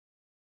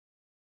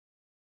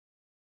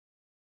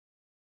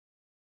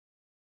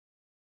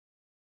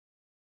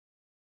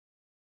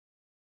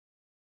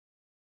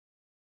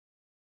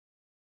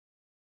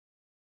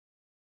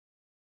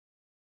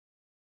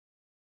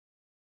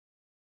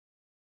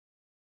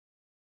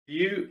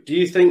Do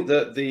you think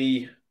that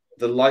the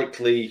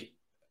likely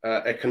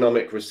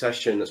economic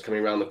recession that's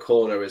coming around the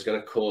corner is going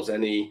to cause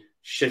any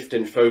shift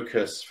in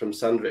focus from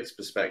Sandvik's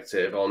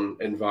perspective on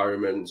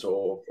environment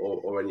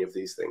or any of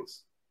these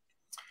things?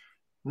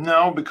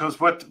 No, because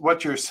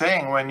what you're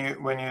saying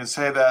when you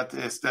say that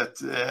is that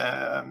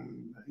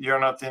you're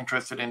not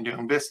interested in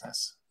doing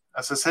business.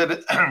 As I said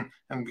in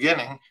the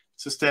beginning,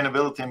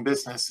 sustainability and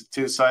business are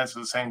two sides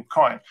of the same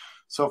coin.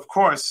 So of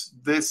course,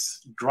 this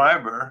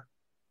driver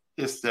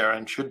is there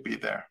and should be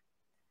there.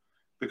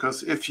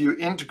 Because if you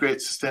integrate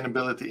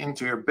sustainability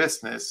into your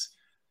business,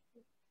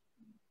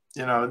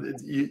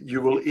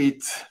 you will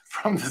eat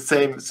from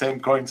the same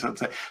coin, so to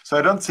say. So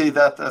I don't see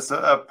that as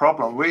a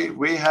problem.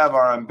 We have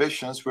our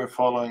ambitions. We're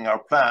following our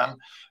plan.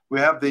 We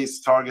have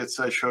these targets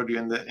I showed you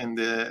in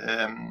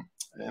the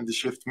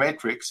shift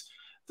matrix.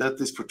 That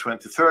is for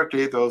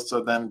 2030. Those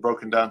are then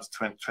broken down to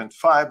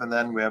 2025, and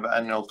then we have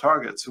annual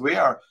targets. So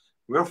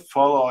we're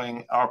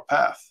following our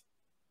path.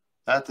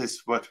 That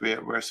is what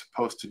we're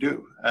supposed to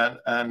do,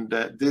 and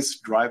this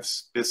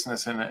drives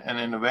business and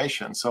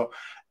innovation. So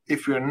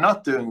if we're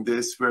not doing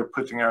this, we're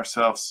putting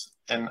ourselves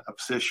in a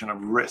position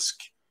of risk,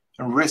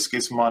 and risk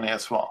is money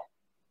as well.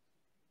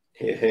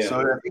 Yeah. So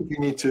I think you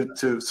need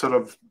to sort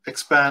of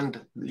expand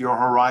your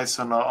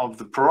horizon of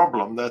the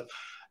problem.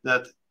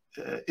 That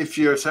if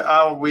you say,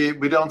 oh,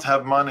 we don't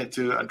have money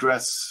to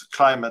address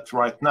climate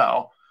right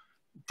now,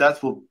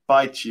 that will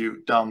bite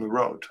you down the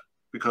road,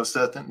 because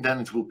then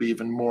it will be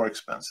even more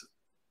expensive.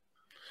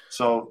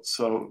 So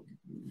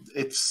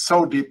it's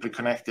so deeply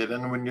connected,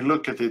 and when you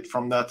look at it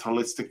from that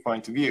holistic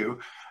point of view,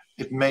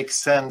 it makes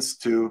sense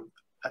to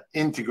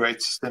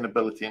integrate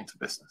sustainability into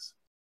business.